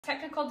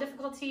Technical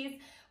difficulties.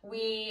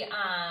 We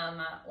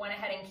went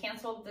ahead and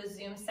canceled the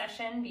Zoom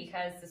session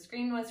because the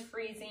screen was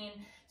freezing.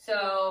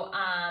 So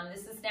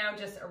this is now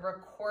just a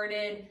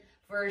recorded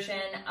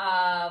version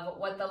of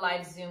what the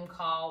live Zoom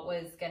call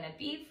was going to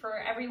be for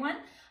everyone.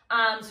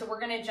 So we're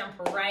going to jump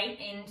right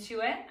into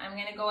it. I'm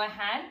going to go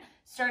ahead,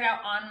 start out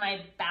on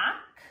my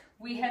back.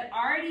 We had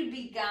already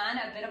begun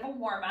a bit of a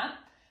warm-up.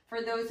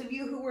 For those of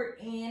you who were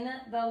in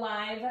the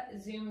live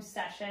Zoom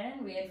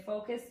session, we had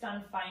focused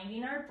on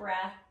finding our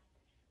breath,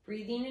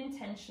 breathing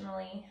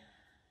intentionally,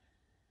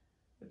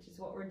 which is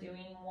what we're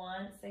doing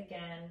once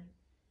again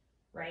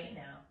right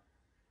now.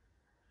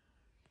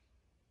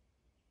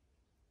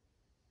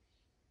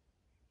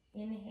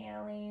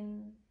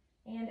 Inhaling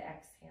and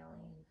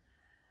exhaling.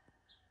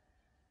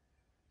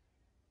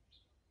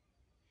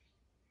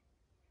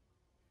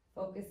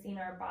 Focusing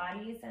our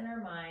bodies and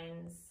our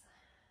minds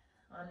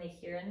on the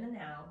here and the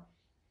now.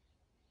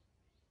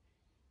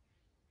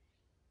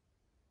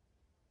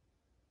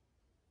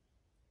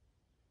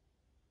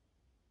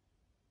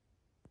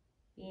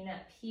 Being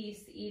at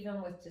peace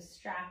even with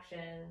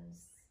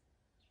distractions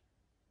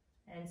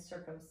and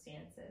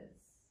circumstances.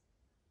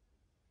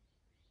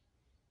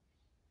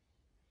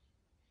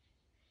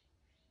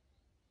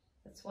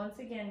 Let's once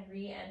again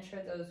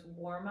re-enter those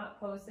warm-up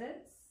poses.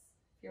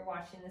 If you're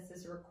watching this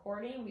as a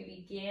recording,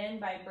 we begin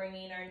by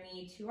bringing our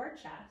knee to our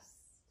chest.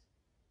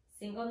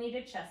 Single knee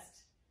to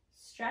chest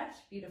stretch.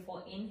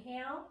 Beautiful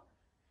inhale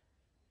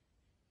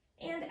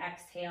and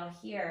exhale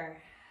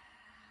here.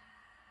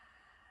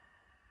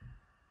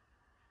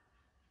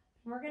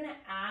 We're going to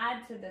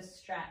add to the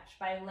stretch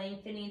by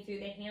lengthening through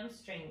the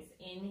hamstrings.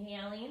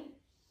 Inhaling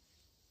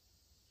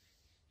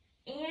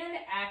and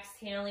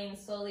exhaling,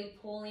 slowly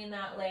pulling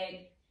that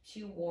leg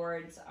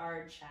towards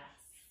our chest.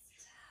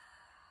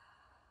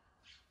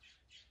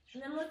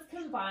 And then let's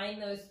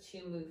combine those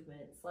two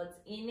movements. Let's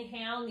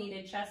inhale, knee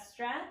to chest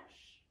stretch.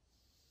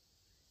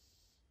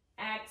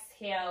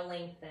 Exhale,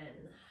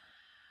 lengthen.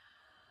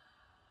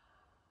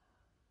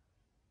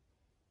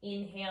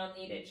 Inhale,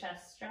 knee to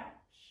chest stretch.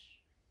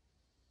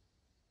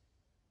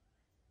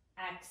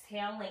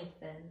 Exhale,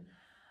 lengthen.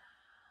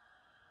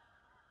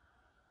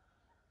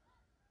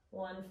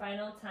 One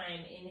final time.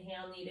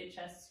 Inhale, knee to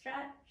chest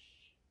stretch.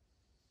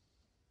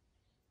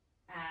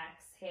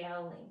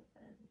 Exhale,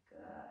 lengthen.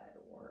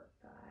 Good work,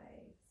 guys.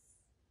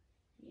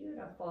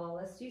 Beautiful.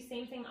 Let's do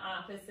same thing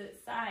opposite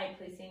side.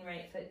 Placing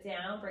right foot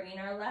down, bringing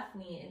our left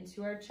knee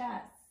into our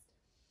chest.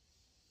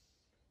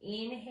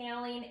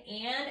 Inhaling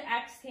and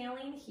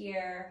exhaling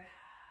here.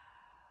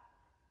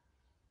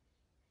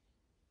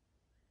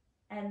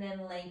 And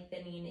then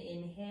lengthening,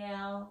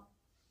 inhale.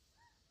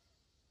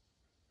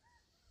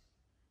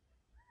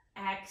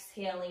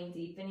 Exhaling,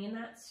 deepening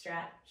that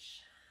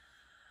stretch.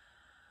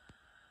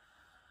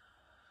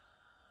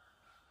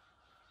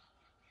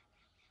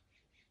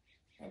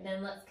 And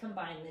then let's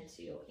combine the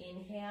two.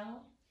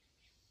 Inhale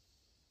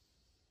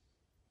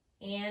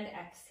and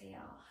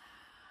exhale.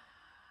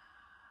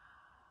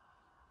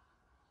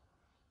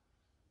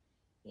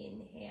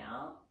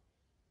 Inhale.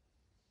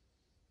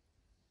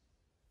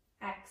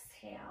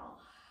 Exhale.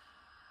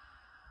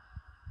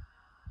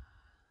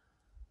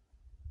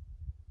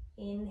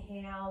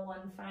 Inhale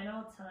one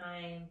final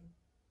time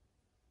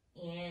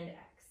and exhale.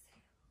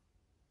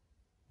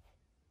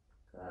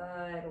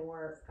 Good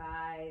work,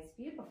 guys.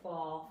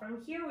 Beautiful.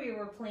 From here, we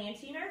were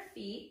planting our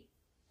feet,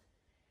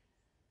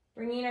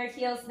 bringing our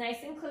heels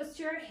nice and close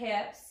to our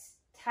hips,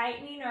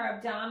 tightening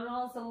our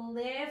abdominals,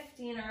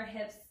 lifting our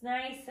hips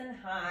nice and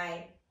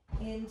high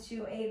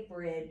into a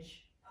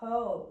bridge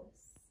pose.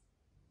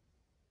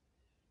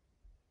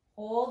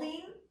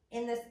 Holding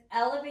in this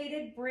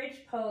elevated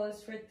bridge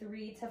pose for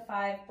 3 to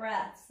 5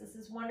 breaths. This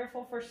is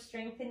wonderful for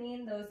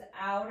strengthening those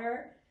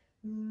outer,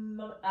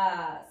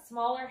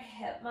 smaller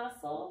hip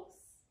muscles.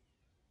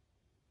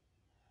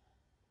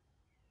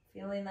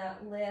 Feeling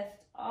that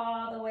lift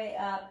all the way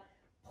up,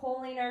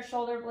 pulling our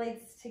shoulder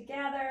blades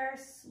together,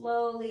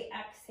 slowly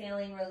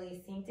exhaling,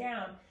 releasing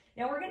down.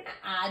 Now we're going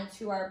to add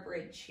to our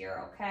bridge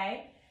here,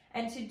 okay?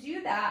 And to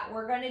do that,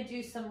 we're going to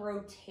do some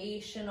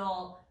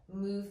rotational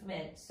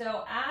movement.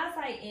 So as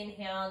I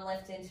inhale and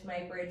lift into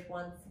my bridge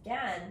once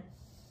again,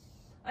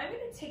 I'm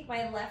going to take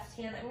my left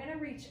hand, I'm going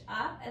to reach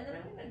up, and then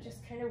I'm going to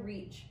just kind of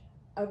reach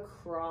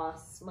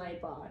across my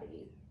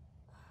body.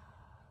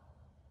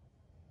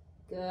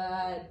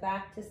 Good.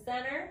 Back to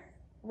center.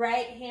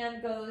 Right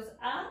hand goes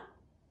up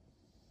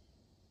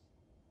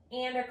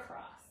and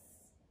across.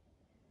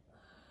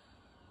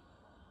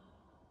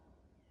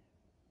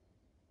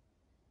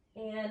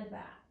 And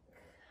back.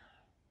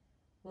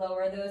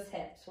 Lower those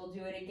hips. We'll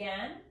do it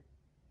again.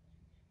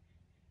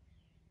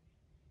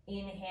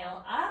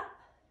 Inhale up.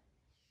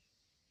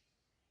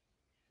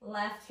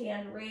 Left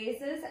hand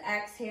raises.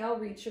 Exhale,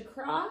 reach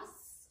across.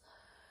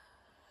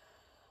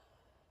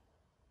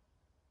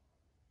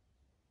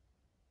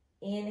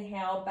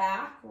 Inhale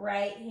back.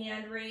 Right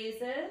hand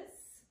raises.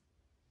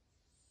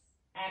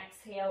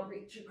 Exhale,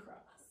 reach across.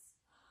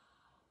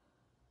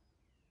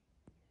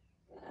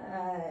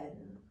 Good.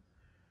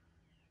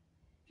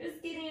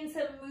 Just getting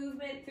some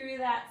movement through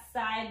that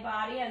side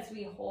body as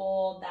we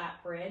hold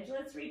that bridge.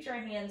 Let's reach our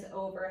hands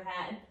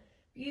overhead.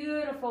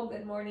 Beautiful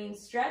good morning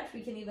stretch.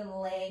 We can even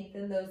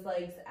lengthen those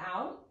legs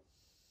out.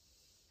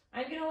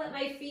 I'm going to let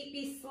my feet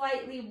be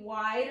slightly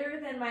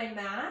wider than my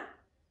mat.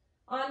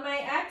 On my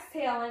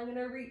exhale, I'm going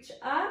to reach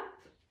up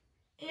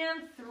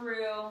and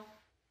through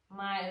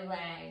my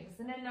legs.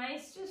 And a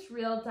nice, just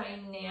real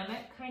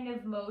dynamic kind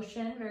of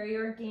motion, very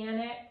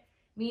organic,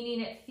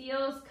 meaning it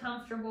feels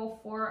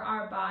comfortable for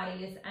our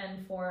bodies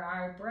and for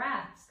our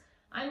breaths.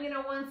 I'm going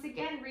to once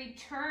again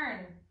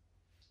return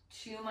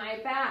to my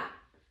back,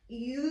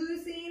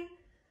 using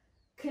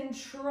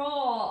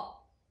control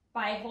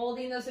by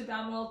holding those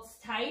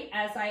abdominals tight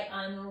as I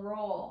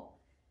unroll.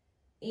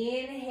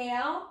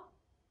 Inhale,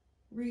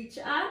 reach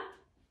up.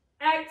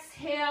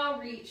 Exhale,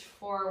 reach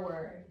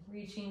forward,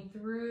 reaching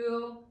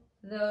through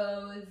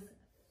those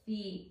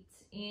feet.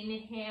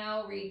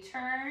 Inhale,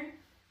 return.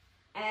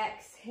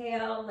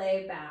 Exhale,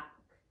 lay back.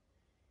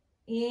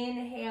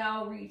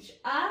 Inhale, reach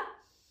up.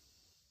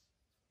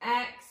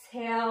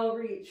 Exhale,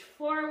 reach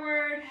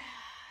forward.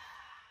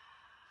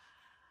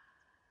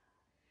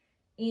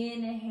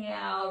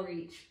 Inhale,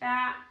 reach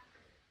back.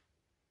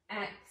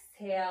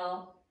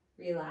 Exhale,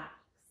 relax.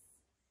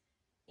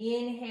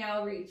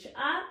 Inhale, reach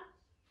up.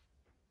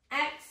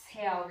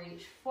 Exhale,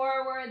 reach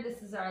forward.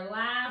 This is our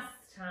last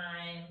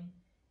time.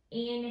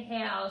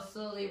 Inhale,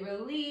 slowly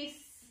release.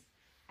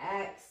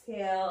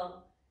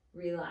 Exhale,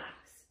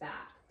 relax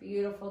back.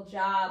 Beautiful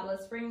job.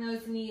 Let's bring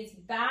those knees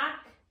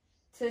back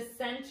to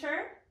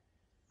center.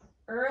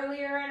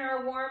 Earlier in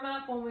our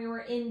warm-up, when we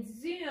were in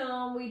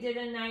Zoom, we did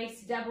a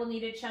nice double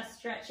kneaded chest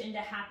stretch into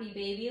Happy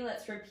Baby.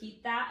 Let's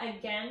repeat that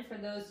again for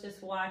those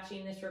just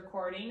watching this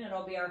recording.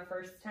 It'll be our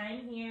first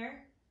time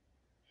here.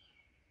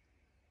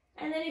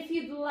 And then if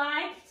you'd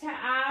like to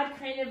add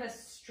kind of a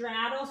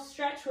straddle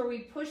stretch where we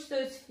push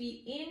those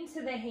feet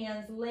into the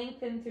hands,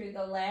 lengthen through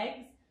the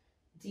legs,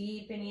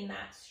 deepening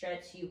that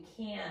stretch, you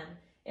can.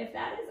 If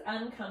that is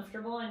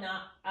uncomfortable and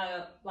not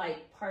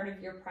like part of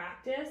your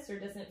practice, or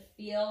doesn't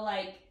feel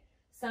like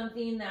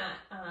something that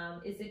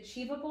is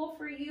achievable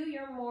for you,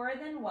 you're more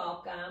than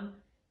welcome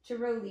to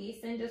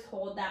release and just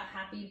hold that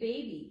Happy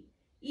Baby.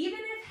 Even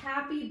if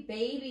Happy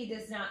Baby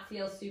does not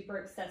feel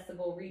super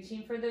accessible,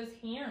 reaching for those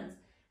hands,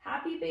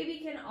 Happy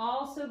Baby can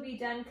also be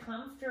done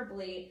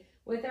comfortably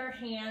with our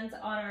hands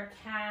on our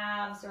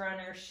calves or on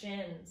our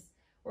shins,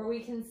 where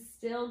we can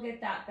still get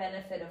that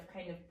benefit of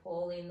kind of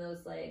pulling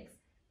those legs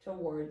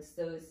towards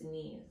those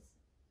knees.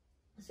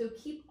 So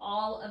keep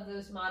all of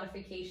those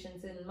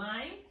modifications in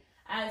mind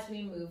as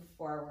we move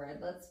forward.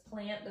 Let's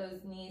plant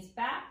those knees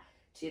back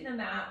to the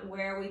mat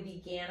where we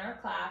began our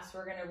class.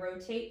 We're going to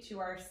rotate to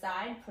our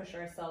side, push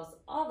ourselves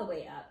all the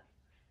way up.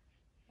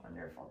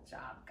 Wonderful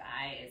job,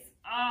 guys.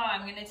 Oh,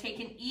 I'm going to take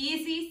an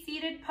easy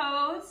seated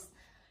pose,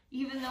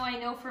 even though I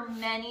know for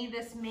many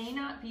this may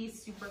not be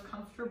super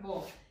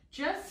comfortable.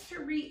 Just to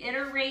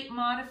reiterate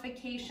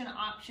modification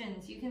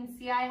options, you can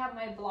see I have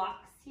my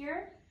blocks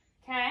here,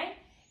 okay?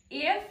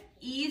 If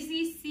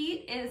easy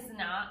seat is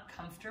not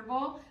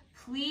comfortable,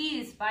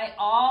 please, by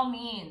all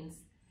means,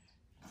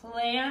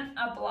 plant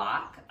a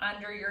block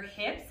under your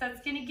hips.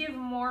 That's going to give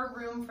more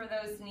room for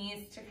those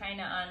knees to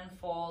kind of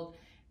unfold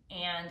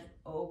and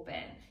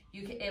open.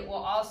 It will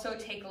also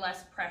take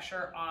less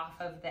pressure off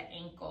of the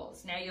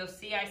ankles. Now you'll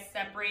see I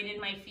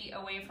separated my feet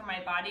away from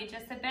my body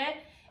just a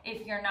bit.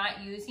 If you're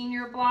not using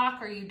your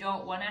block, or you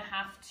don't want to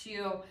have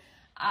to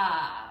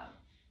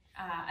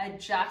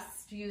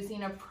adjust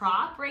using a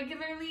prop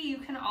regularly, you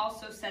can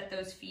also set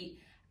those feet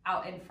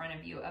out in front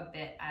of you a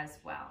bit as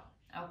well.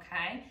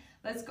 Okay,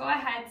 let's go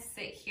ahead,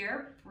 sit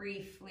here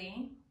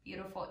briefly.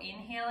 Beautiful.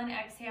 Inhale and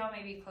exhale.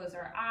 Maybe close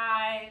our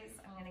eyes.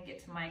 I'm going to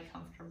get to my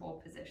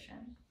comfortable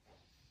position.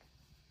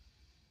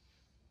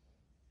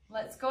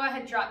 Let's go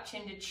ahead, drop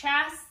chin to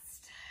chest.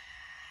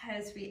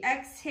 As we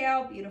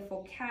exhale,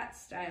 beautiful cat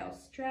style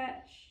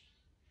stretch.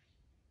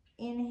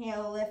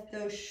 Inhale, lift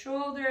those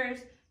shoulders,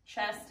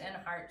 chest and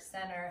heart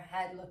center,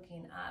 head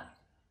looking up.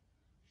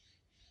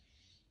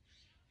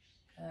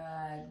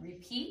 Good.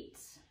 Repeat.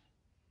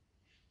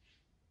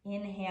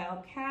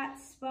 Inhale, cat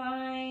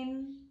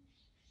spine.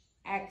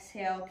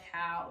 Exhale,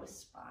 cow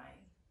spine.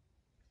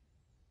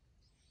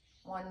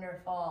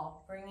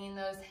 Wonderful. Bringing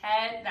that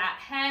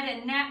head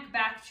and neck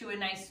back to a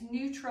nice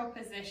neutral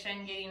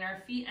position, getting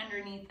our feet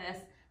underneath us.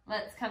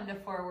 Let's come to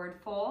forward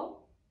fold.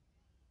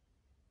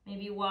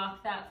 Maybe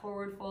walk that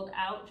forward fold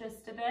out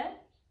just a bit.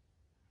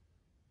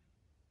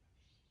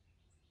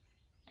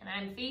 And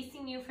I'm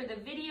facing you for the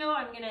video.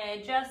 I'm going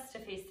to adjust to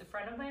face the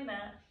front of my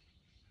mat.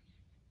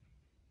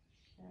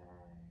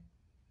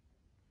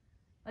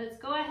 Let's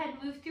go ahead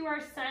and move through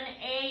our Sun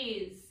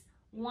A's.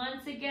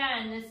 Once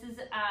again, this is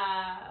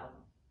a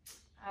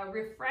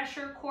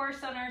refresher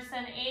course on our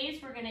Sun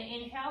A's. We're going to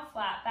inhale,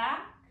 flat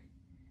back.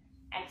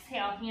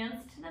 Exhale,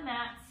 hands to the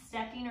mat,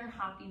 stepping or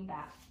hopping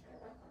back.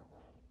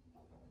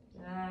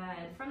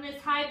 Good. From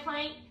this high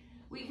plank,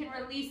 we can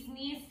release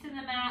knees to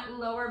the mat,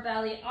 lower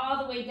belly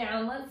all the way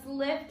down. Let's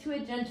lift to a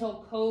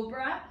gentle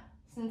cobra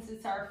since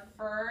it's our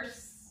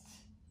first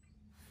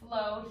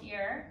flow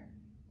here.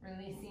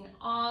 Releasing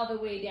all the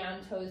way down,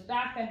 toes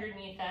back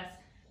underneath us,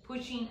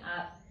 pushing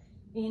up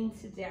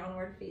into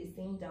downward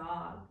facing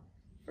dog.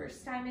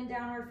 First time in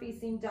downward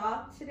facing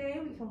dog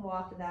today, we can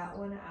walk that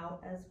one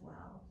out as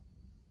well.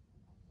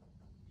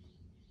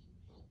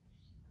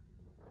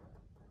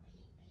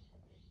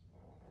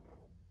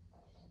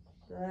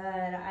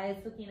 Good, eyes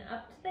looking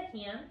up to the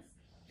hands.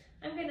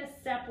 I'm gonna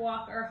step,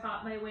 walk, or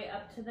hop my way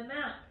up to the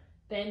mat.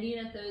 Bending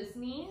at those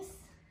knees.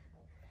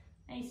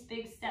 Nice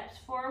big steps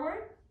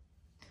forward.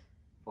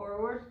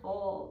 Forward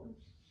fold.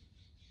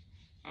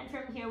 And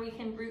from here we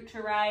can root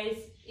to rise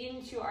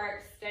into our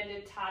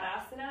extended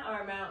Tadasana,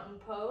 our mountain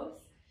pose.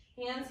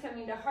 Hands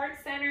coming to heart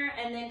center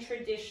and then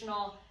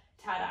traditional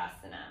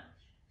Tadasana.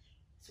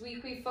 This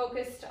week we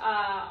focused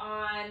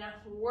on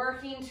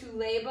working to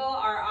label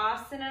our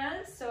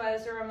asanas. So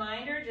as a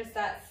reminder, just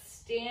that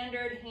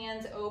standard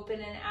hands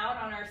open and out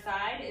on our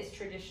side is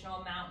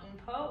traditional mountain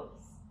pose.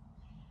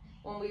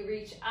 When we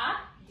reach up,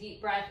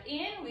 deep breath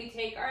in, we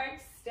take our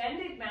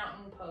extended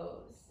mountain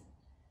pose.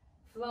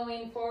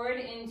 Flowing forward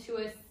into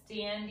a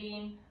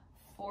standing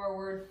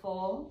forward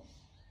fold.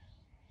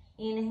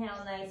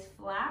 Inhale, nice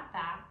flat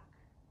back.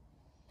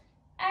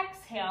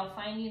 Exhale,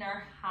 finding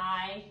our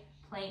high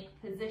plank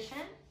position.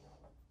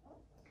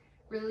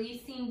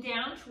 Releasing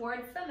down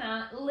towards the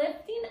mat,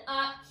 lifting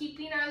up,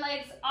 keeping our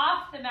legs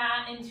off the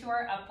mat into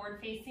our upward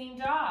facing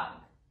dog.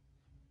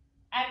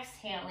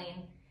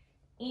 Exhaling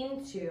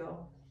into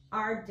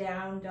our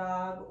down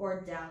dog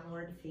or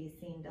downward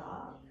facing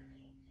dog.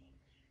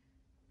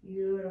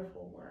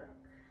 Beautiful work.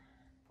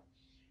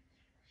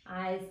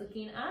 Eyes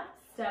looking up,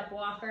 step,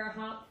 walk, or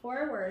hop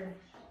forward.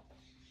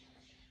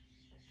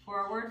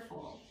 Forward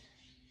fold.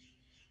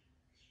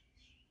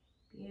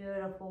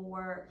 Beautiful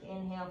work.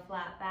 Inhale,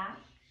 flat back.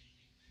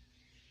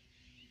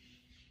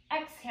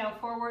 Exhale,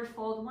 forward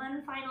fold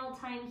one final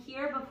time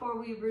here before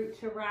we root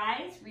to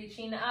rise,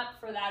 reaching up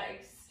for that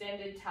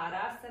extended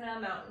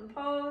Tadasana, mountain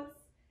pose.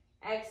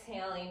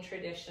 Exhaling,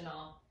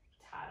 traditional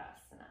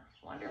Tadasana.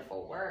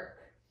 Wonderful work.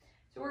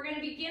 So we're going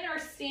to begin our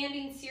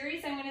standing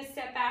series. I'm going to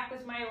step back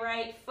with my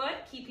right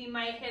foot, keeping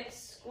my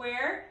hips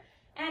square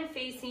and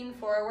facing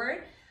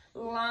forward.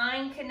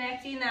 Line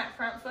connecting that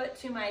front foot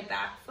to my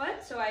back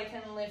foot so I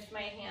can lift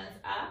my hands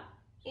up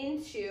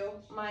into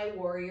my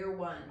warrior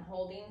one,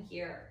 holding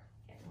here.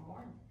 Getting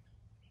warm.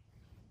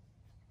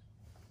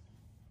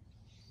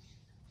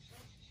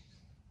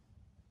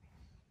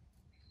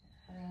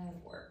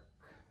 Good work.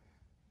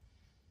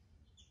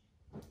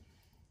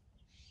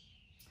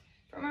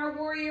 From our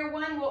warrior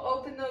one, we'll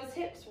open those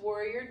hips,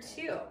 warrior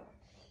two.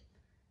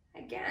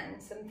 Again,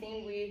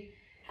 something we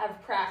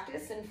have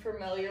practiced and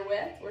familiar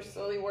with. We're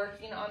slowly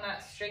working on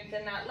that strength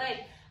in that leg.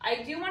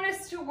 I do want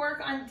us to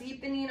work on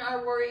deepening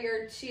our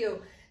warrior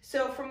two.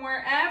 So from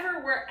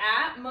wherever we're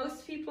at,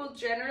 most people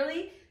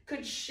generally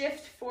could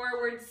shift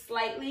forward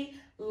slightly,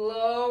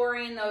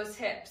 lowering those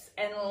hips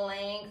and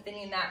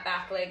lengthening that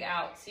back leg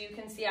out. So you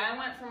can see I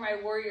went from my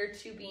warrior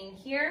two being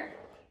here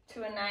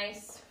to a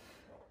nice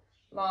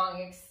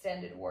long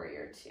extended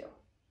warrior two.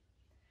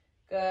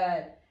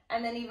 Good.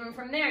 And then even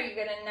from there, you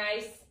get a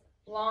nice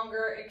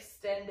longer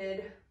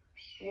extended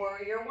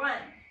warrior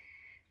one.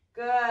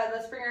 Good.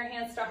 Let's bring our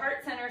hands to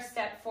heart center,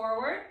 step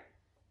forward.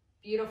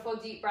 Beautiful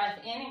deep breath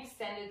in,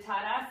 extended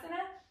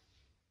Tadasana.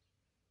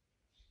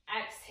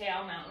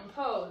 Exhale, mountain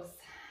pose.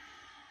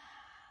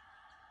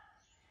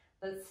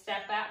 Let's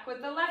step back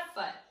with the left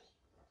foot.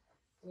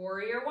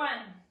 Warrior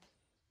one.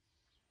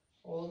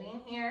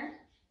 Holding here.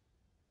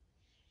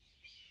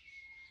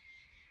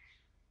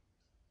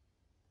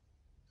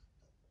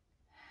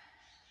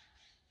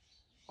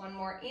 One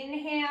more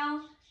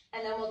inhale,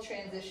 and then we'll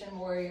transition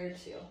warrior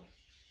two.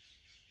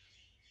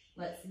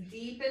 Let's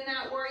deepen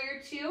that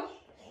warrior two.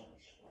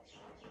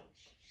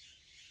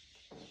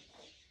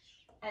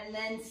 And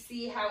then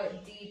see how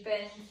it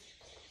deepens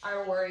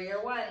our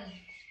warrior one.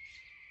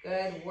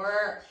 Good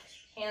work.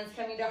 Hands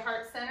coming to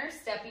heart center,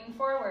 stepping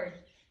forward.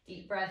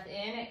 Deep breath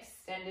in,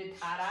 extended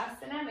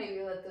Tadasana.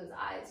 Maybe let those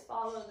eyes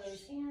follow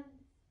those hands.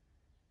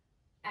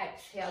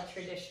 Exhale,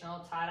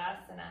 traditional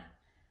Tadasana.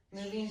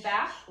 Moving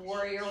back,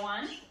 warrior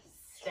one,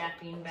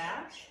 stepping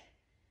back.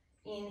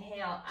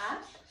 Inhale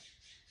up.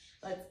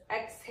 Let's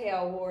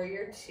exhale,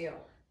 warrior two.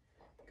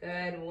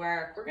 Good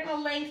work. We're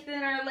gonna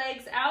lengthen our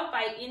legs out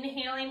by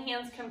inhaling,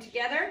 hands come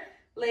together,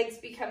 legs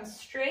become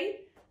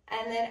straight,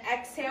 and then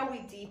exhale,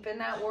 we deepen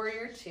that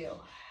warrior two.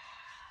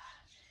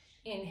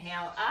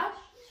 Inhale up,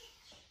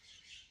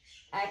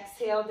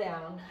 exhale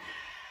down.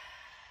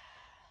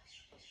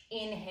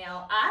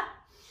 Inhale up,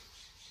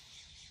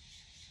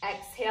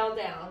 exhale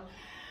down.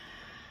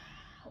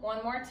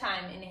 One more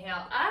time,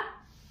 inhale up,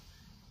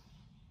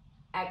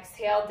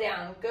 exhale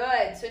down.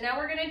 Good. So now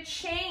we're going to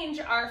change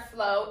our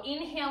flow,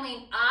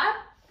 inhaling up,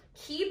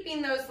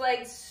 keeping those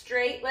legs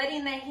straight,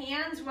 letting the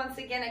hands once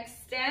again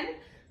extend,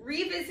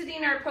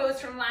 revisiting our pose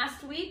from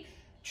last week,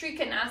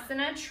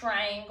 Trikonasana,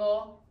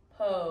 triangle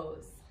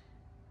pose.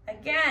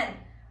 Again,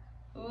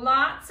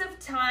 lots of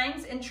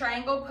times in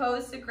triangle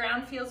pose, the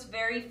ground feels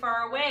very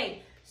far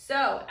away.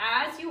 So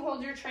as you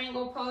hold your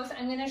triangle pose,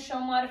 I'm going to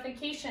show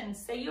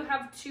modifications. Say you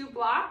have 2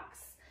 blocks.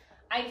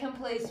 I can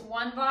place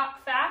 1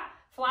 block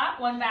flat,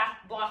 1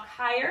 block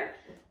higher,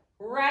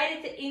 right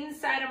at the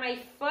inside of my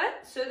foot,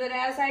 so that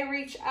as I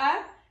reach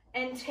up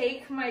and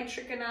take my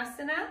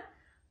Trikonasana,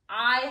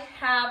 I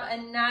have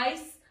a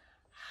nice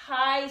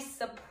high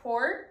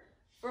support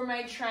for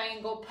my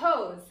triangle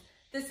pose.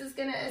 This is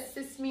going to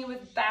assist me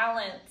with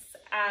balance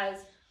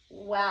as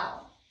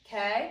well,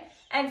 okay?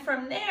 And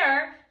from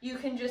there, you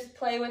can just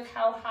play with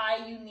how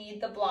high you need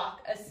the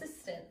block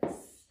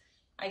assistance.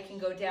 I can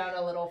go down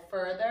a little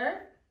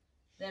further,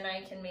 then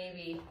I can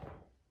maybe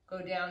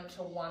go down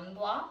to 1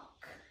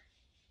 block,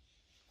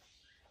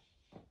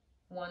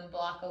 1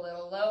 block a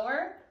little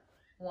lower,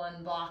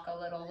 1 block a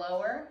little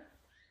lower,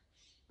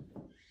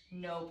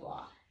 no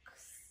blocks,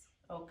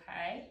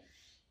 okay?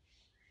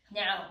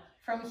 Now,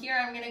 from here,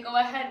 I'm gonna go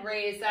ahead,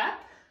 raise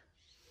up,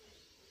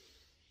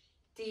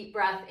 deep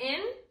breath in,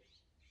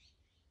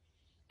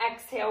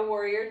 exhale,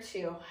 warrior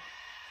 2.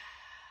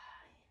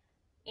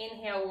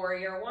 Inhale,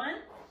 warrior 1.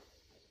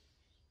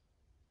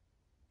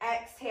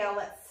 Exhale,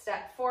 let's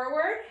step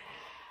forward.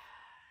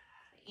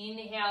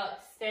 Inhale,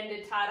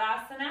 extended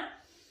Tadasana.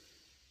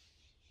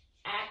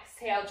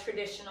 Exhale,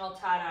 traditional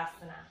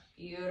Tadasana.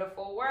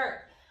 Beautiful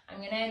work. I'm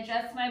going to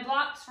adjust my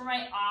blocks for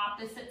my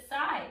opposite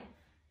side.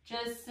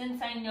 Just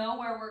since I know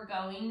where we're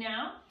going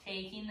now,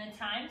 taking the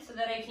time so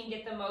that I can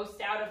get the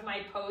most out of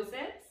my poses,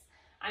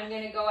 I'm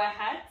going to go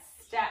ahead,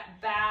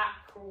 step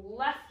back,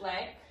 left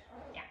leg.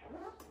 Yeah.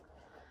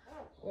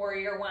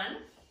 Warrior 1.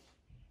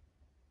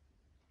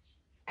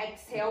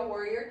 Exhale,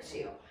 warrior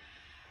 2.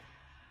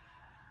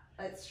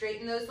 Let's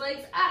straighten those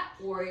legs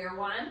up. Warrior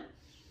 1.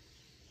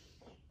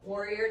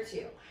 Warrior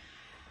 2.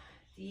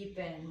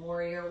 Deepen.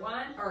 Warrior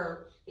 1.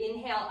 Or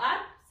inhale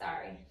up.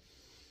 Sorry.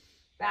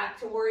 Back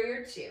to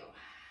warrior 2.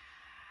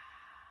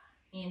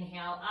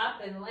 Inhale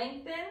up and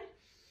lengthen.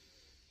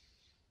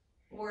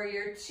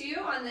 Warrior 2.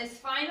 On this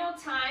final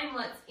time,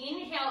 let's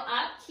inhale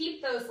up.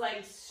 Keep those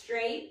legs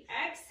straight.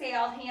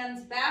 Exhale,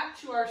 hands back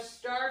to our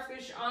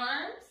starfish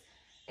arms.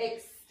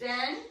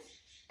 Extend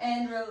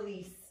and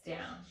release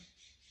down.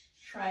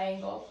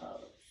 Triangle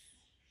pose.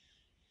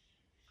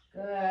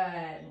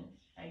 Good.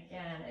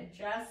 Again,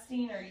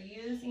 adjusting or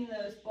using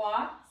those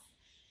blocks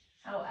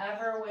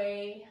however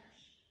way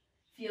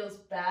feels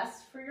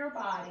best for your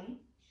body.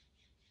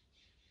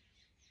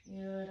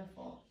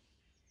 Beautiful.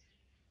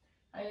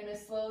 I'm going to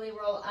slowly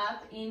roll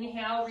up.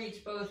 Inhale,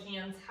 reach both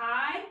hands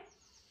high.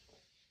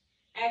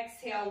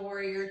 Exhale,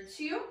 warrior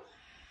 2.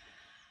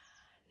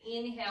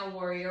 Inhale,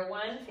 warrior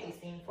 1,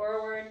 facing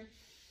forward.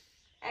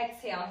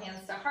 Exhale,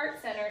 hands to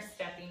heart center,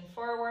 stepping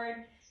forward.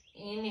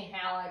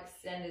 Inhale,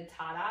 extended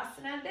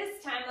Tadasana.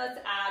 This time, let's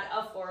add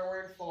a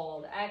forward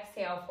fold.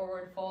 Exhale,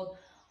 forward fold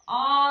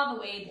all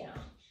the way down.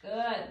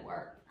 Good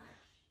work.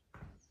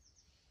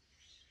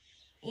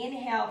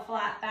 Inhale,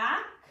 flat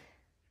back.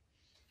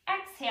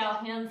 Exhale,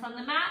 hands on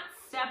the mat,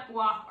 step,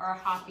 walk, or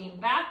hopping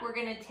back. We're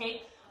going to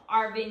take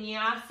our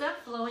vinyasa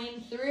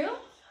flowing through.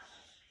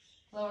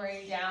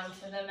 Lowering down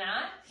to the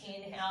mat.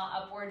 Inhale,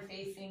 upward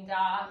facing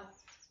dog.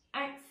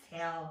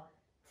 Exhale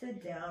to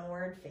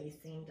downward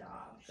facing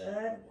dog.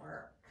 Good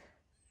work.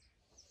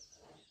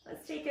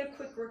 Let's take a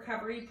quick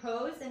recovery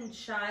pose in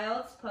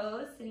child's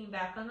pose, sitting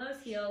back on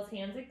those heels,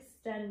 hands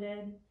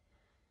extended.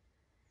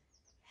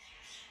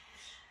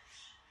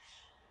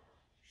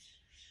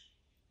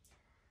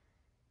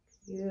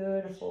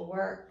 Beautiful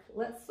work.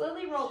 Let's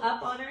slowly roll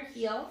up on our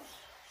heels.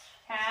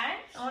 Okay,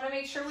 I want to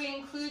make sure we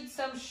include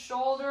some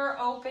shoulder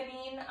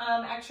opening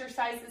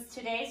exercises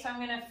today. So I'm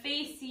going to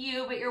face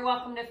you, but you're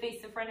welcome to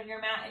face the front of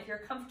your mat if you're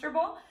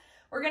comfortable.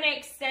 We're going to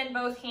extend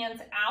both hands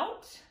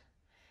out.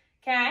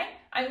 Okay,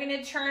 I'm going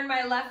to turn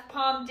my left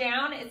palm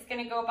down. It's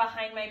going to go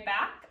behind my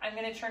back. I'm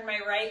going to turn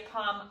my right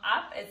palm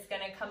up. It's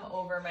going to come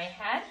over my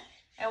head.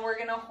 And we're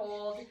going to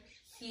hold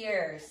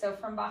here. So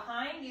from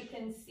behind, you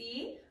can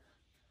see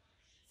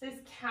this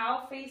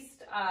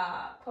cow-faced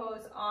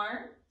pose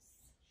arms.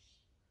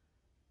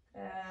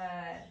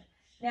 Good.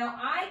 Now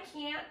I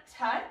can't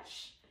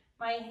touch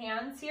my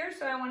hands here,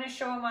 so I want to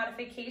show a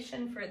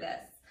modification for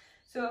this.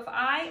 So if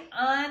I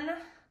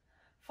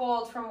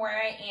unfold from where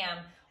I am,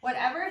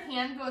 whatever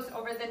hand goes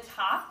over the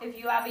top, if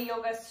you have a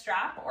yoga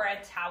strap or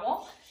a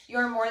towel,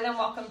 you're more than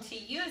welcome to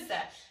use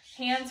it.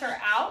 Hands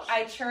are out.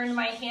 I turn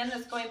my hand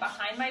that's going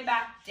behind my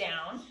back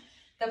down.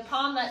 The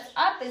palm that's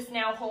up is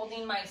now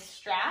holding my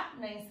strap,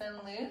 nice and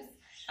loose.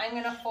 I'm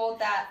going to fold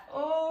that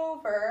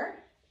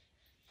over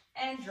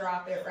and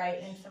drop it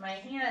right into my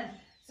hand.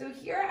 So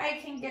here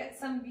I can get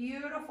some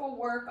beautiful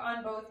work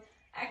on both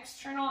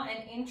external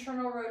and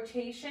internal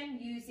rotation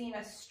using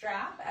a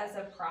strap as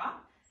a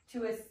prop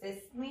to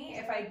assist me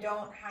if I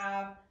don't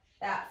have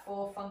that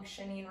full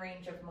functioning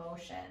range of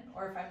motion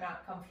or if I'm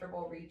not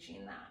comfortable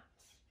reaching that.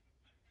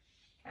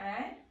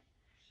 Okay?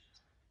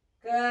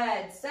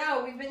 Good.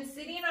 So we've been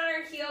sitting on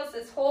our heels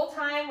this whole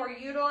time. We're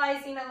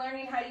utilizing and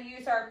learning how to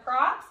use our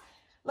props.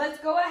 Let's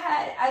go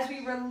ahead as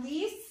we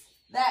release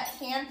that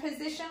hand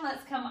position.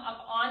 Let's come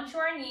up onto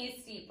our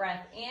knees. Deep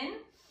breath in.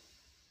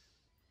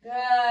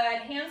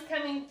 Good. Hands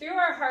coming through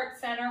our heart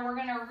center. We're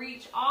going to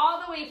reach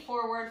all the way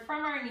forward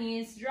from our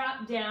knees,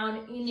 drop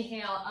down,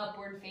 inhale,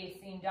 upward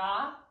facing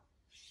dog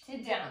to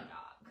down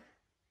dog.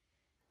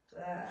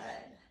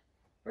 Good.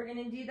 We're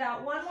going to do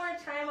that one more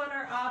time on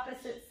our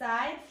opposite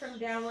side from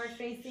downward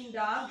facing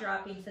dog,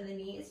 dropping to the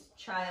knees,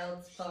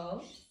 child's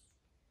pose.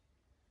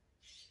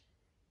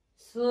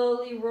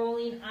 Slowly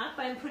rolling up.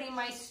 I'm putting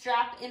my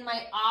strap in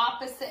my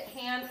opposite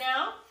hand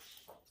now.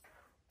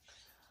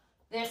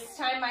 This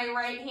time my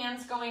right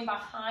hand's going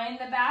behind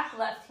the back,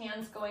 left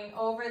hand's going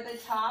over the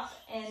top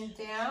and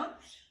down.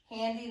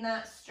 Handing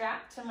that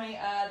strap to my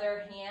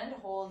other hand,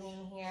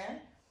 holding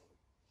here.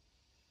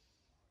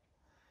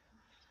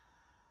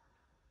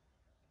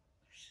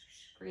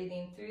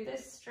 Breathing through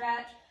this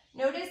stretch.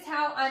 Notice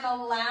how I'm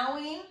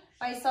allowing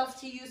myself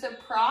to use a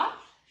prop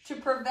to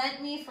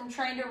prevent me from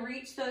trying to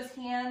reach those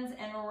hands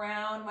and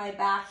around my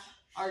back,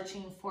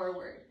 arching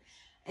forward.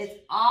 It's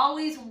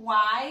always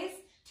wise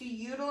to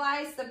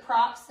utilize the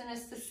props and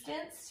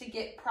assistance to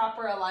get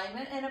proper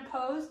alignment in a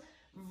pose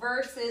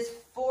versus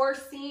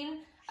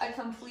forcing a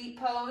complete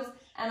pose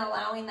and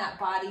allowing that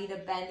body to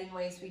bend in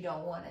ways we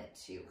don't want it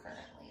to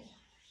currently.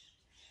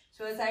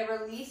 So as I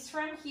release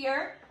from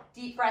here,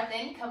 deep breath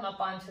in, come up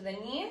onto the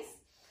knees.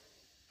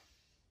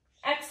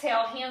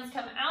 Exhale, hands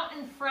come out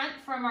in front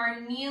from our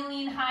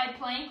kneeling high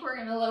plank. We're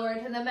going to lower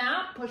to the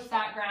mat, push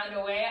that ground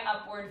away,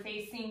 upward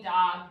facing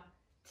dog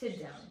to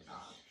down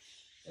dog.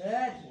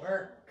 Good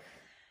work.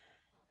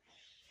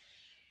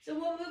 So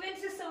we'll move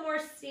into some more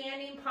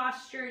standing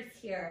postures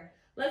here.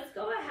 Let's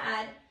go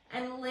ahead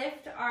and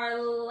lift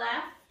our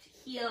left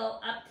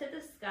heel up to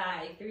the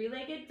sky,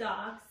 three-legged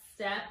dog,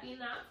 stepping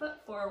that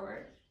foot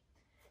forward.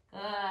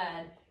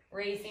 Good.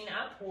 Raising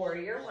up,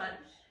 warrior one.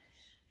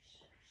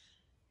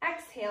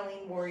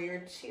 Exhaling,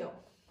 warrior two.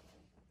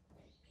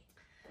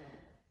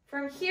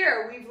 From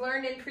here, we've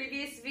learned in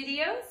previous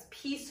videos,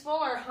 peaceful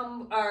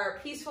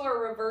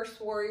or reverse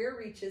warrior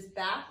reaches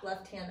back,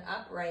 left hand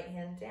up, right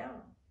hand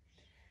down.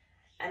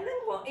 And then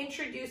we'll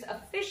introduce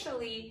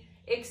officially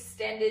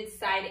extended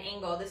side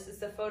angle. This is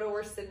the photo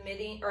we're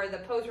submitting, or the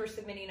pose we're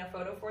submitting a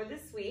photo for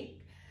this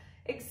week.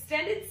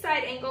 Extended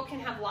side angle can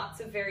have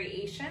lots of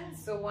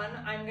variations. So one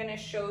I'm going to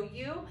show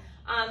you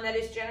that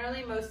is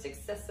generally most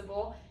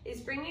accessible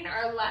is bringing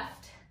our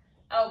left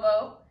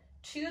elbow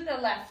to the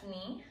left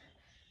knee,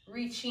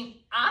 reaching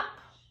up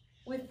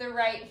with the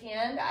right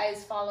hand,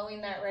 eyes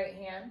following that right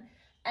hand,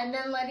 and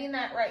then letting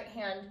that right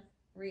hand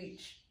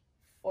reach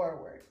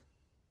forward.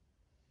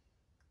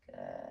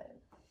 Good.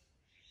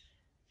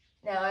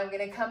 Now I'm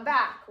going to come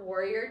back,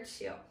 warrior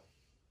two.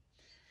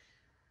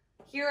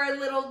 Here are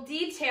little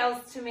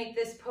details to make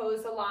this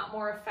pose a lot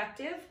more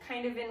effective,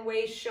 kind of in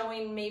ways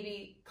showing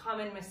maybe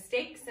common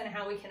mistakes and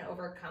how we can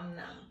overcome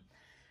them.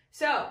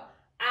 So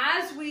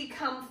as we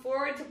come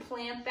forward to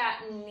plant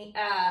that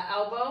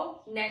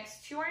elbow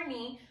next to our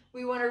knee,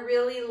 we want to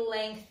really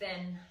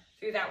lengthen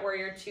through that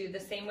warrior two, the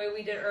same way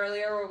we did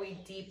earlier where we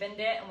deepened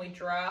it and we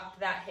dropped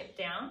that hip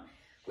down.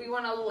 We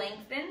want to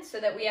lengthen so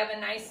that we have a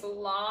nice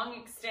long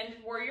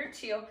extended warrior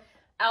two.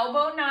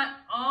 Elbow not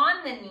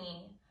on the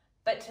knee,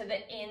 but to the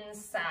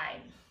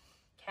inside,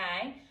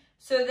 okay?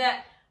 So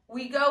that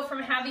we go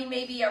from having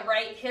maybe a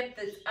right hip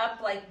that's up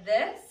like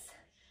this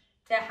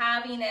to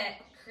having it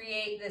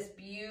create this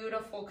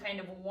beautiful kind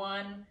of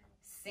one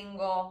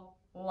single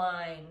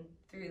line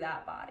through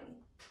that body,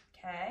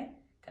 okay?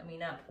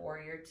 Coming up,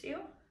 warrior two.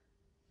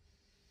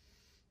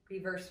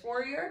 Reverse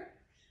warrior.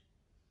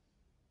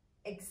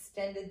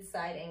 Extended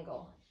side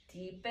angle.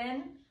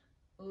 Deepen,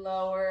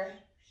 lower,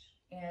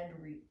 and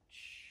reach.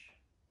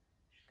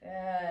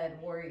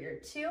 Good. Warrior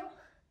two.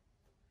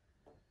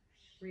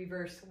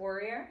 Reverse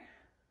warrior.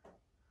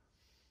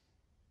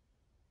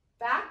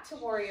 Back to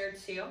warrior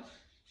two.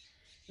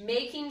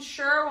 Making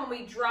sure when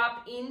we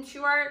drop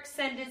into our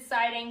extended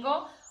side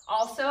angle,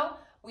 also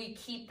we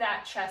keep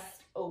that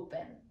chest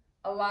open.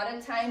 A lot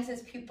of times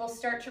as people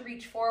start to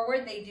reach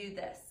forward, they do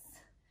this.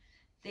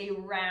 They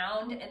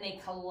round and they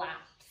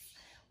collapse.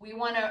 We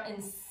want to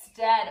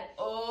instead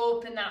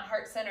open that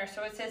heart center.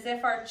 So it's as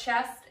if our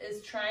chest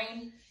is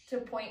trying to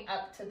point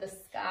up to the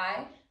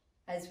sky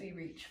as we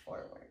reach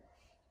forward.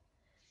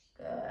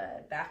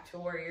 Good. Back to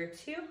warrior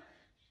two.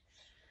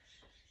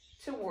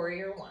 To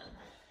warrior one.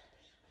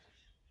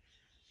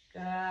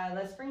 Good.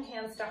 Let's bring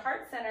hands to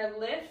heart center.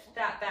 Lift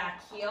that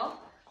back heel.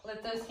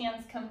 Let those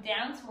hands come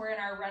down so we're in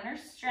our runner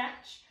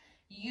stretch.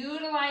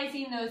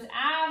 Utilizing those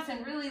abs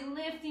and really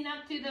lifting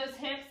up through those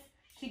hips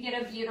to get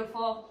a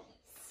beautiful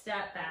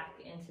step back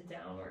into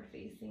downward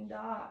facing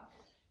dog.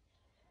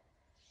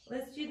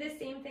 Let's do the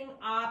same thing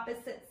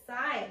opposite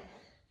side.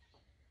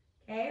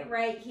 Okay,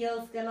 right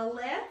heel's gonna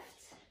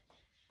lift.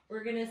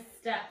 We're gonna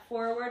step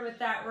forward with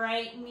that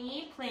right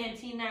knee,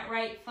 planting that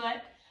right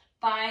foot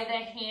by the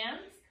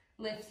hands,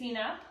 lifting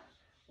up,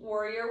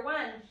 warrior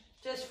one.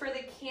 Just for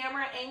the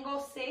camera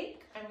angle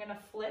sake, I'm gonna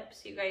flip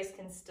so you guys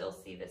can still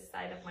see this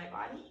side of my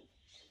body.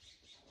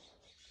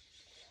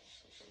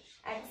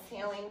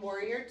 Exhaling,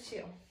 warrior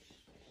two.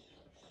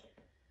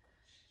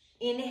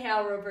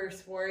 Inhale,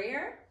 reverse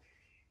warrior.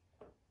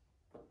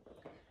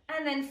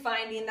 And then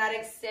finding that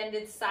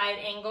extended side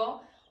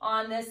angle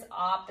on this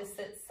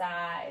opposite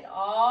side.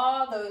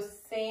 All those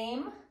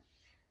same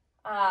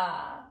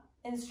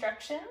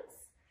instructions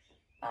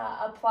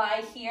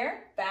apply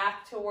here.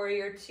 Back to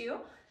warrior two,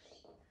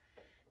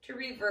 to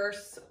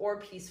reverse or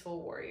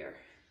peaceful warrior.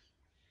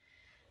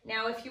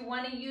 Now, if you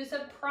want to use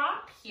a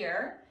prop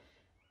here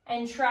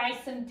and try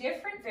some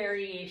different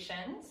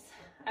variations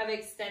of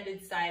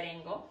extended side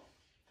angle,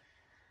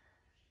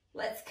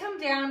 let's come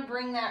down,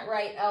 bring that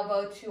right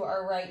elbow to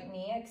our right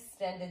knee,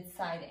 extended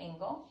side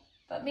angle.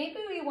 But maybe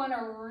we want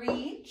to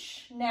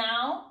reach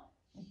now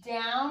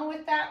down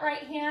with that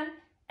right hand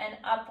and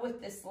up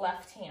with this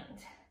left hand.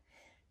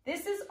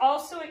 This is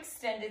also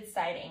extended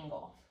side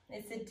angle.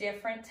 It's a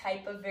different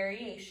type of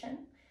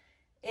variation.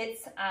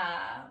 It's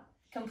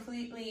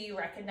completely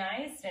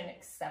recognized and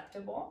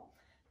acceptable.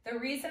 The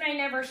reason I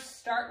never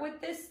start with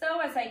this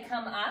though as I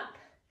come up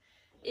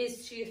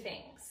is two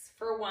things.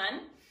 For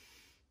one,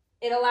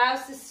 it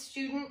allows the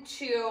student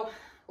to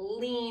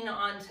lean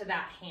onto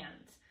that hand.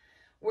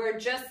 Where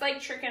just like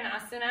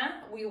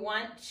Trikonasana, we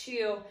want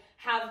to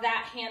have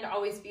that hand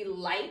always be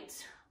light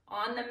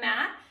on the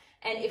mat.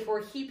 And if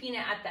we're keeping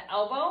it at the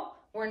elbow,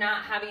 we're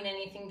not having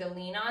anything to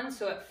lean on.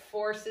 So it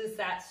forces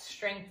that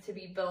strength to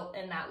be built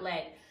in that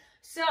leg.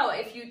 So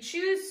if you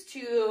choose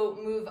to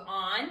move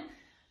on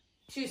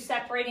to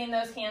separating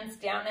those hands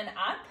down and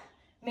up,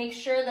 make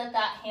sure that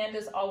that hand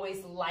is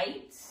always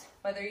light,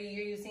 whether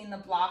you're using the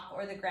block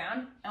or the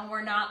ground, and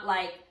we're not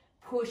like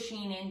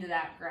pushing into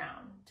that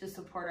ground to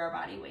support our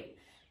body weight.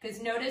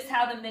 Because notice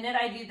how the minute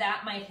I do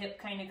that, my hip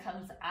kind of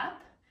comes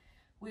up.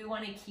 We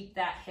want to keep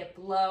that hip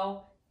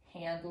low,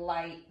 hand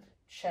light,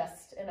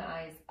 chest and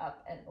eyes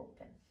up and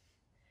open.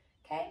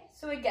 Okay,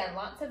 so again,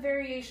 lots of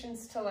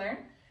variations to learn.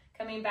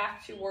 Coming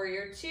back to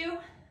warrior two,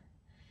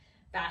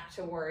 back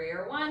to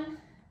warrior one.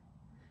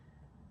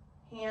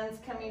 Hands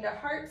coming to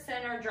heart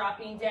center,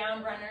 dropping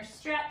down, runner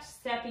stretch,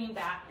 stepping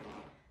back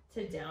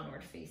to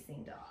downward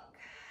facing dog.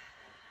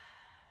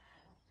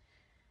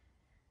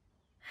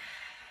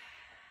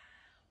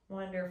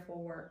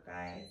 Wonderful work,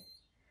 guys.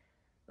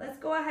 Let's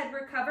go ahead,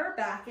 recover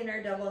back in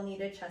our double knee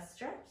to chest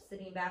stretch,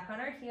 sitting back on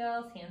our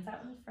heels, hands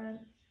out in front.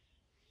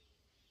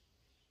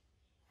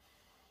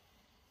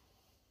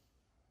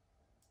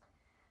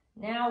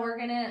 Now we're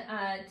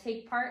gonna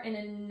take part in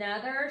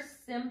another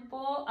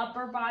simple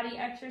upper body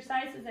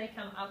exercise as I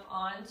come up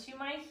onto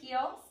my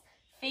heels,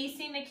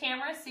 facing the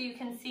camera so you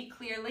can see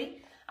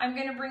clearly. I'm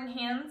gonna bring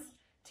hands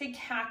to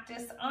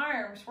cactus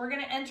arms. We're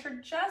gonna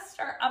enter just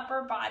our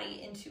upper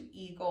body into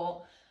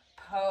eagle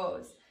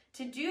pose.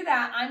 To do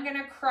that, I'm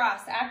gonna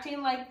cross,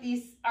 acting like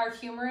these are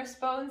humerus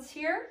bones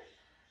here.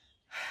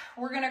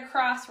 We're gonna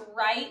cross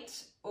right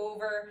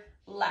over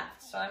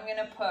left. So I'm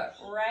gonna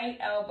put right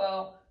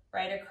elbow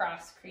right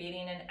across,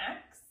 creating an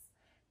X.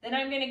 Then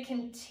I'm gonna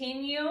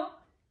continue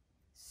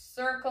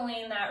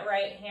circling that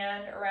right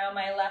hand around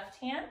my left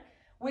hand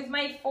with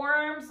my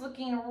forearms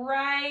looking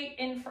right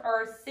in,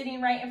 or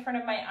sitting right in front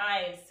of my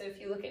eyes. So if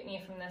you look at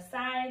me from the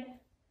side,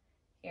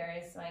 here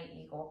is my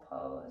eagle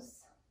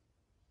pose.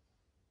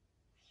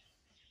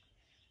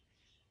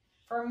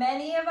 For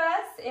many of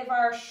us, if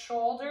our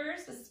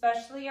shoulders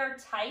especially are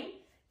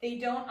tight, they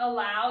don't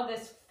allow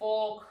this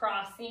full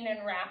crossing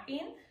and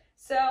wrapping.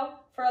 So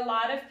for a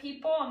lot of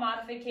people, a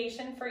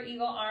modification for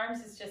eagle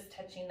arms is just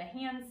touching the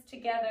hands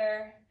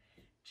together,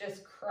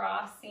 just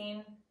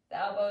crossing the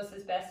elbows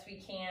as best we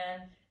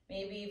can,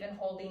 maybe even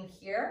holding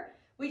here.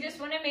 We just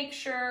want to make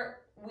sure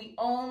we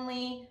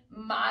only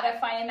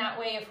modify in that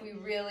way if we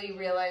really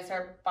realize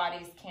our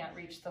bodies can't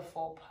reach the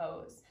full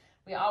pose.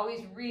 We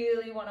always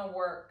really want to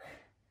work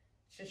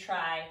to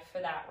try for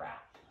that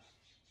wrap.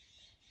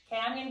 Okay,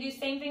 I'm going to do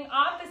same thing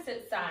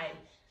opposite side.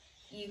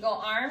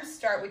 Eagle arms,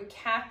 start with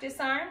cactus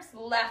arms,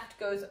 left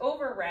goes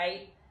over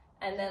right,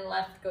 and then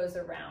left goes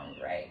around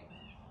right.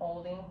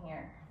 Holding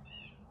here.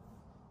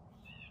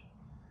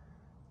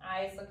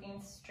 Eyes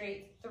looking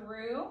straight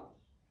through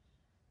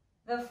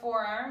the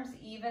forearms,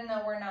 even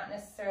though we're not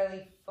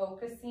necessarily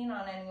focusing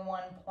on any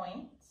one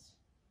point.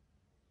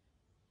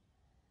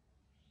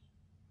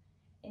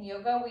 In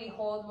yoga, we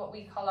hold what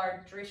we call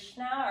our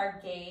drishna, our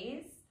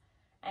gaze,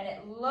 and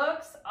it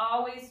looks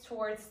always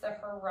towards the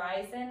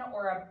horizon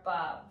or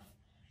above,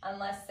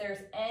 unless there's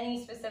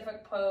any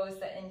specific pose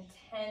that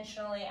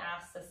intentionally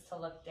asks us to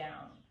look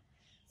down.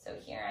 So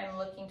here I'm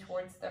looking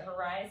towards the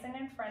horizon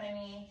in front of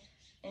me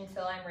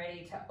until I'm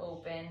ready to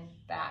open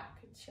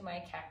back to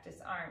my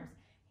cactus arms.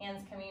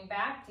 Hands coming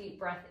back, deep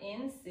breath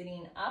in,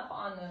 sitting up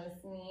on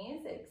those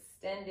knees,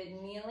 extended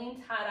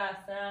kneeling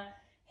Tadasana.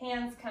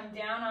 Hands come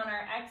down on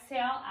our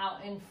exhale,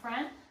 out in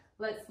front.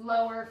 Let's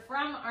lower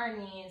from our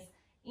knees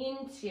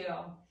into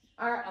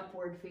our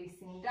upward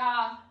facing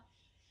dog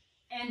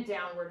and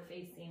downward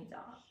facing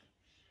dog.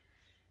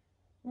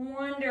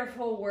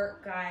 Wonderful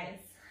work, guys.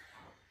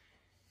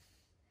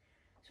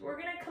 So we're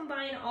gonna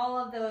combine all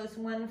of those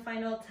one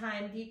final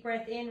time. Deep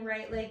breath in,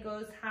 right leg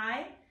goes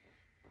high.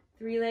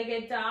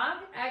 Three-legged dog.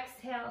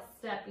 Exhale,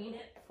 stepping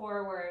it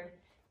forward.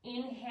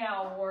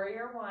 Inhale,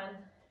 warrior one.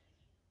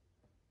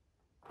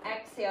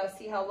 Exhale,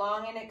 see how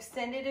long and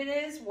extended it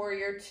is.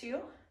 Warrior two.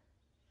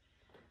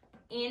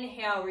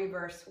 Inhale,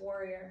 reverse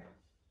warrior.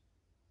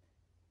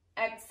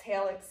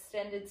 Exhale,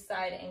 extended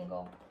side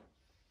angle.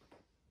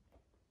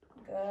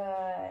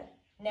 Good.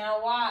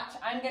 Now watch,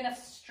 I'm gonna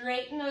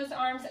straighten those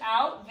arms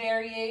out,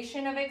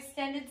 variation of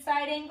extended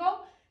side angle,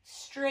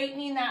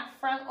 straightening that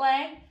front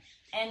leg,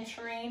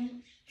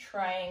 entering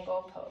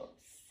triangle pose.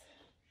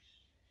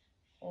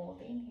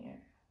 Holding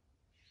here.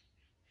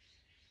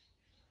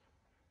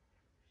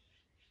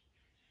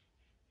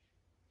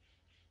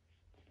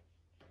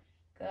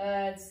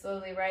 Good,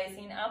 slowly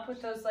rising up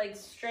with those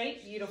legs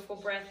straight. Beautiful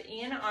breath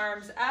in,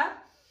 arms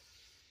up.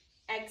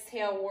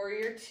 Exhale,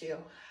 warrior two.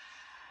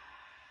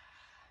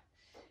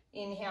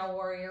 Inhale,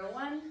 warrior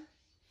one.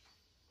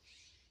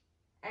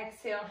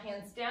 Exhale,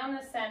 hands down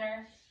the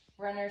center.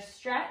 Runner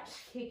stretch,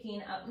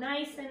 kicking up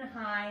nice and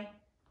high.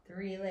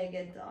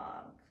 Three-legged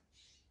dog.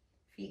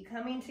 Feet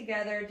coming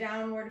together,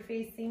 downward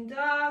facing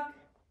dog.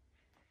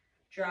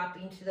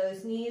 Dropping to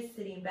those knees,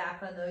 sitting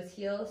back on those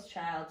heels,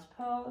 child's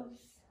pose.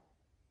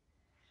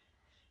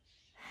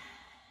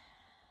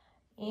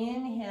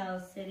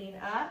 Inhale, sitting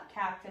up,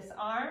 cactus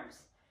arms.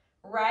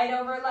 Right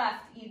over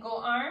left, eagle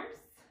arms.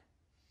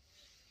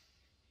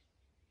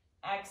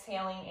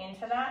 Exhaling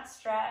into that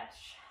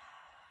stretch.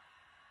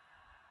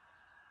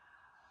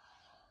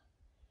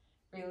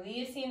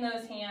 Releasing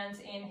those hands,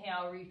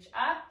 inhale, reach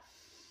up.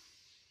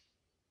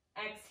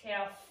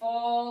 Exhale,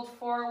 fold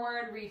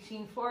forward,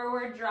 reaching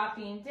forward,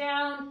 dropping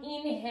down.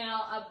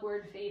 Inhale,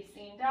 upward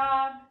facing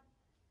dog.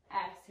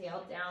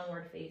 Exhale,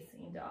 downward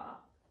facing dog.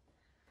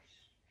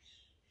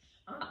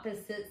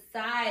 Opposite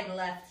side,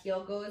 left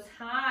heel goes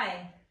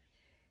high.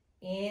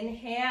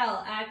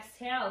 Inhale,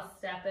 exhale,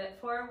 step it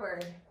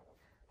forward.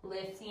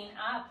 Lifting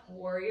up,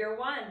 warrior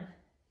one.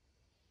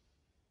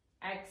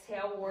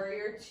 Exhale,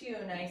 warrior two.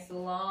 Nice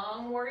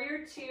long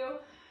warrior two.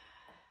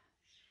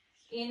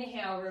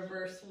 Inhale,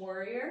 reverse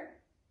warrior.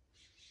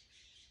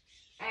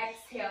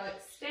 Exhale,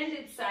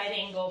 extended side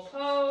angle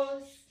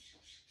pose.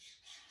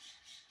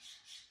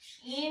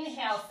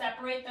 Inhale,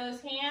 separate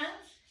those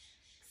hands.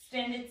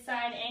 Extended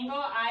side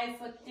angle, eyes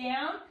look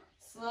down.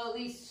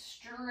 Slowly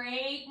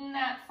straighten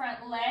that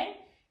front leg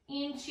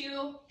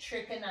into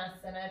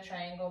Trikonasana,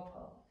 triangle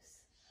pose.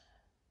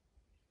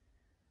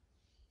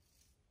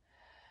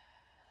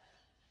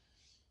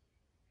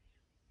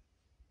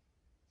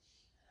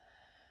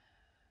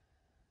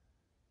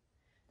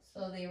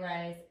 Slowly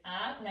rise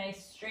up,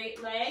 nice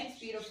straight legs,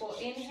 beautiful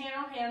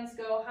inhale, hands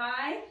go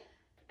high.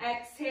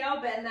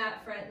 Exhale, bend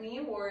that front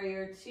knee,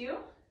 warrior two.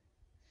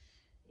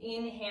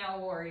 Inhale,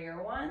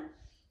 warrior one.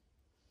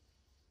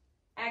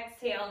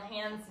 Exhale,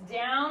 hands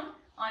down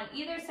on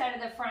either side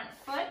of the front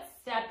foot,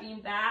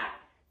 stepping back,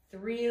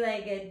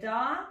 three-legged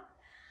dog.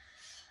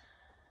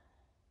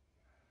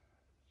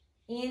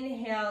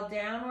 Inhale,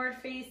 downward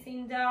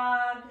facing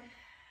dog.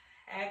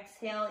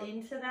 Exhale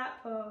into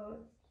that pose.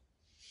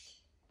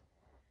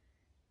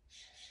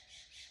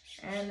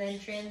 And then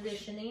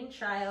transitioning,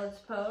 child's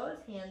pose,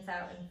 hands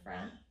out in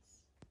front.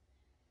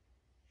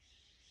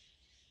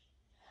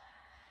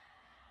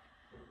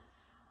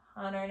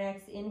 On our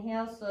next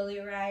inhale, slowly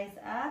rise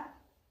up.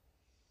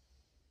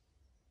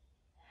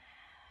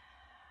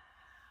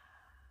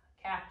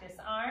 Cactus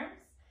arms.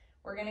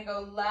 We're gonna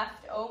go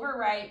left over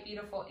right.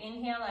 Beautiful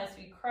inhale as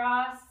we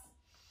cross.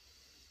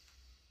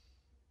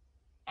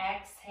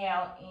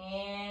 Exhale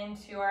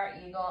into our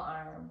eagle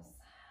arms.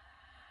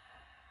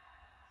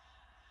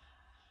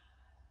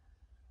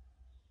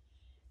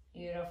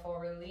 Beautiful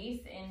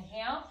release.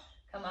 Inhale.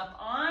 Come up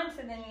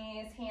onto the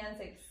knees. Hands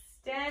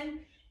extend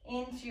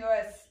into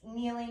a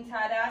kneeling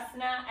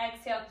Tadasana.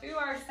 Exhale through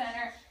our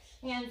center.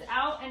 Hands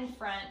out in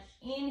front.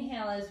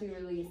 Inhale as we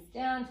release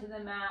down to the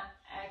mat.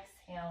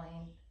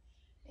 Exhaling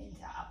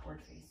into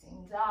upward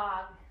facing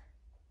dog.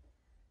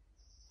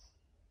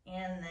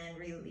 And then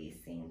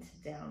releasing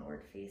to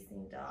downward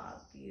facing dog.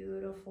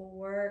 Beautiful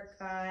work,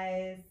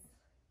 guys.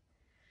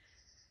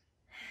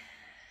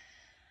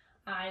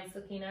 Eyes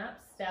looking up,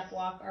 step,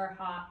 walk, or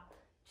hop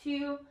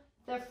to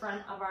the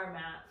front of our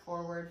mat.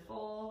 Forward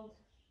fold.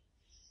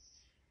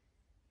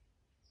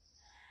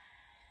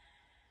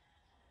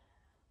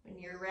 When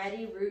you're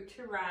ready, root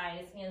to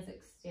rise. Hands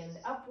extend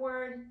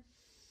upward.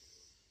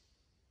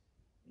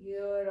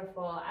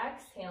 Beautiful.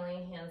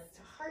 Exhaling, hands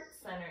to heart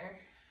center.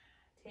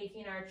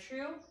 Taking our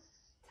true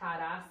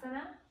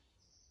Tadasana.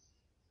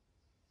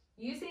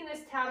 Using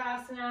this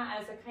Tadasana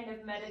as a kind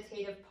of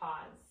meditative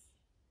pause.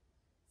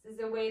 This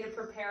is a way to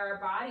prepare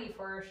our body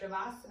for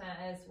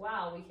Shavasana as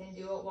well. We can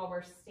do it while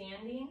we're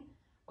standing,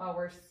 while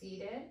we're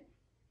seated.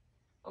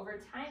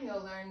 Over time,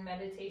 you'll learn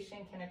meditation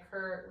can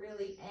occur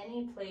really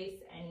any place,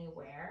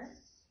 anywhere,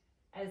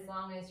 as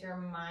long as you're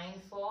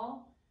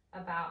mindful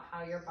about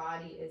how your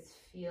body is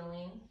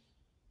feeling,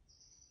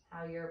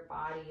 how your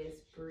body is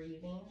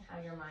breathing,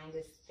 how your mind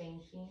is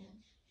thinking.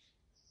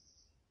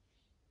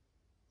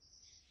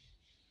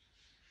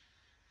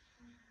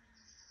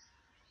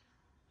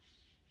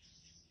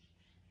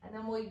 And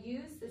then we'll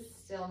use this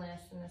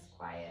stillness and this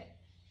quiet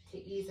to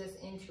ease us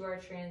into our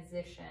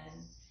transition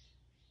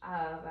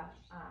of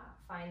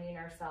finding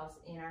ourselves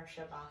in our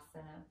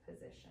Shavasana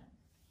position.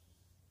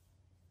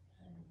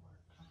 And work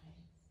on it.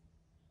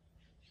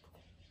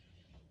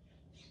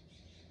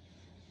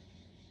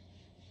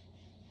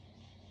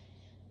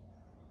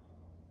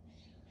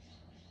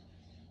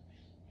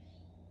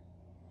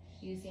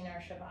 Using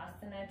our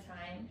Shavasana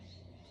time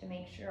to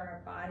make sure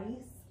our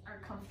bodies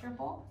are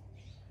comfortable,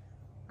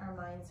 our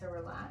minds are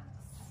relaxed.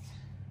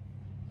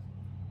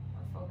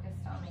 We're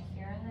focused on the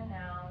here and the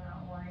now,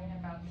 not worrying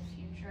about the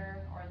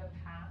future or the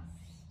past.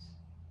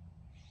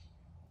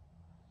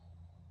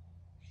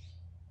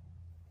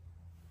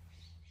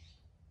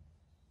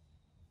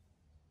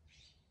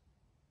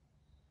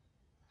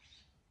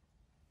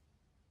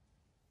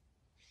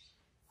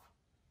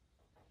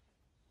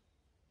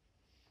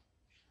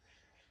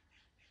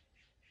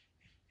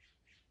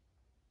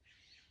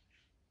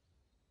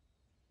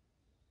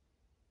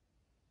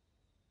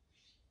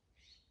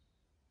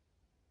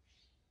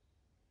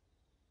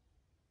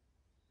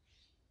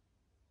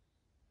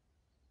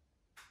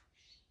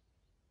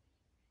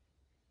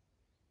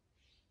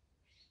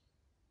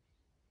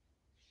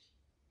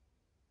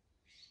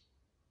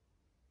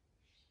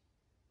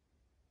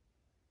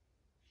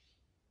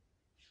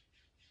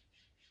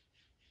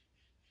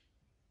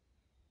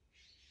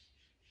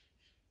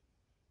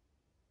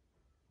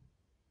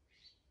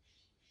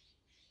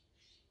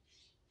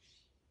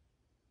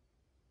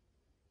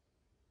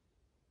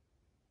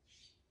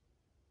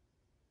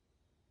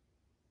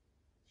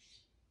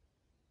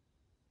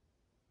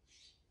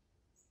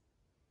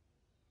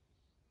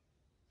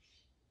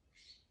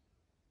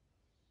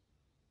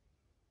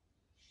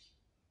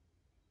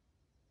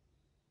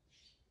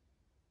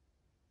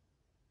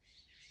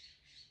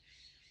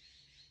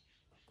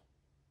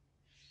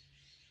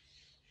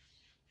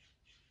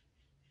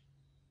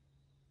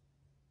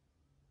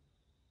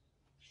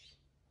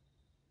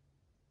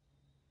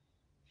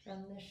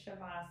 From this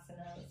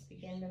Shavasana, let's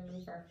begin to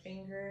move our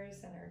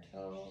fingers and our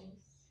toes,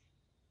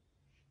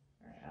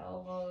 our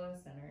elbows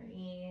and our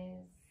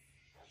knees.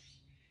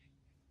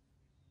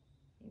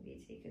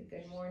 Maybe take a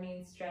good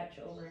morning stretch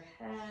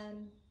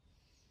overhead.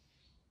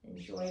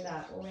 Enjoy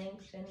that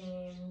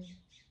lengthening.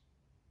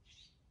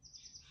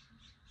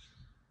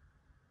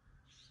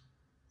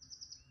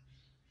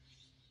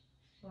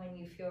 When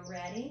you feel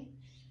ready,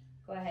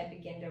 go ahead,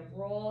 begin to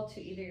roll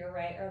to either your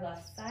right or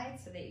left side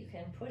so that you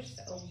can push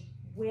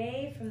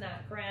away from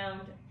that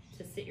ground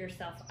to sit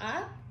yourself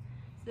up.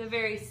 It's a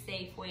very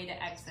safe way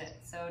to exit.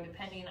 So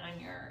depending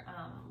on your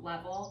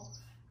level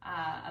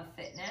of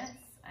fitness,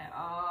 I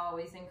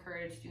always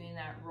encourage doing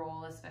that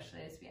roll,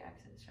 especially as we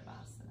exit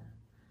Shavasana.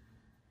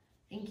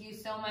 Thank you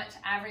so much,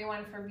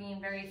 everyone, for being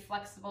very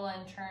flexible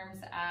in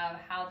terms of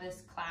how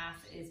this class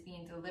is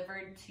being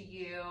delivered to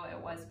you. It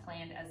was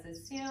planned as a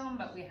Zoom,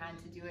 but we had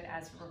to do it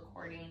as a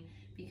recording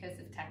because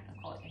of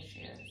technical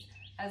issues.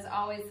 As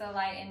always, the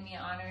light in me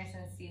honors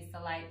and sees the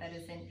light that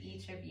is in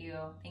each of you.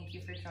 Thank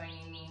you for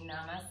joining me.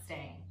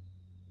 Namaste.